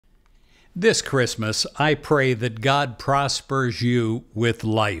This Christmas, I pray that God prospers you with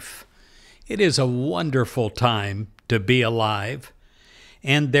life. It is a wonderful time to be alive,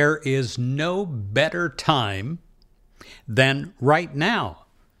 and there is no better time than right now,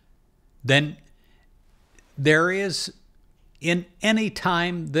 than there is in any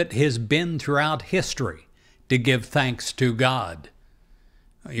time that has been throughout history to give thanks to God.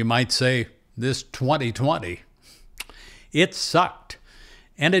 You might say, this 2020, it sucked,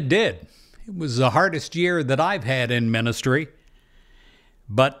 and it did. It was the hardest year that I've had in ministry,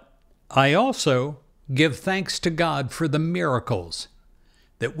 but I also give thanks to God for the miracles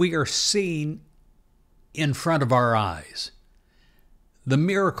that we are seeing in front of our eyes. The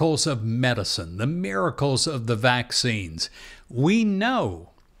miracles of medicine, the miracles of the vaccines. We know,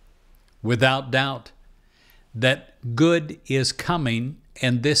 without doubt, that good is coming,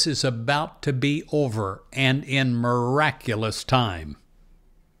 and this is about to be over, and in miraculous time.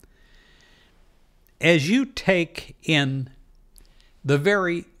 As you take in the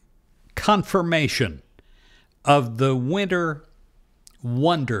very confirmation of the winter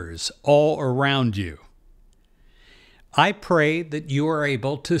wonders all around you, I pray that you are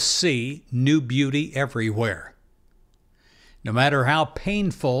able to see new beauty everywhere. No matter how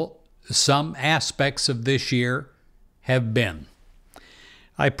painful some aspects of this year have been,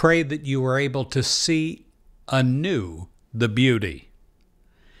 I pray that you are able to see anew the beauty.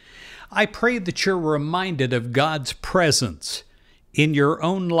 I pray that you're reminded of God's presence in your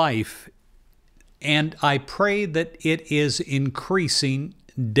own life, and I pray that it is increasing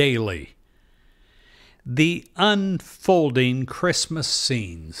daily. The unfolding Christmas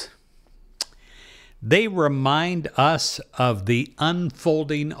scenes, they remind us of the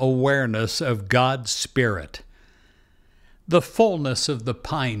unfolding awareness of God's Spirit, the fullness of the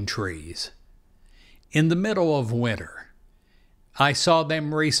pine trees in the middle of winter. I saw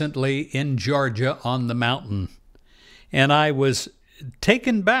them recently in Georgia on the mountain, and I was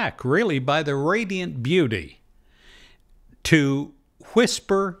taken back really by the radiant beauty to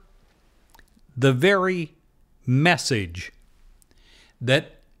whisper the very message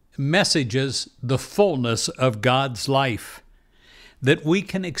that messages the fullness of God's life that we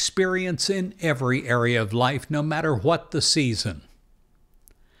can experience in every area of life, no matter what the season.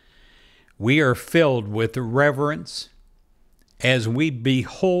 We are filled with reverence as we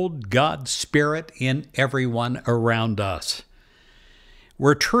behold God's Spirit in everyone around us.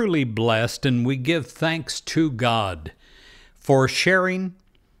 We're truly blessed, and we give thanks to God for sharing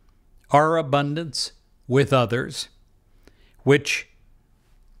our abundance with others, which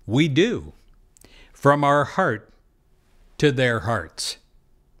we do from our heart to their hearts.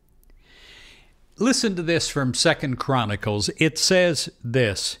 Listen to this from 2 Chronicles. It says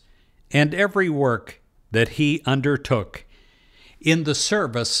this, "And every work that he undertook in the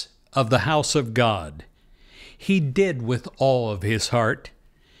service of the house of God, he did with all of his heart,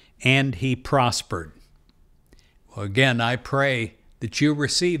 and he prospered." Well, again, I pray that you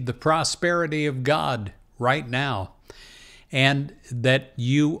receive the prosperity of God right now, and that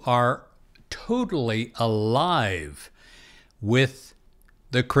you are totally alive with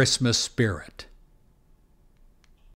the Christmas spirit.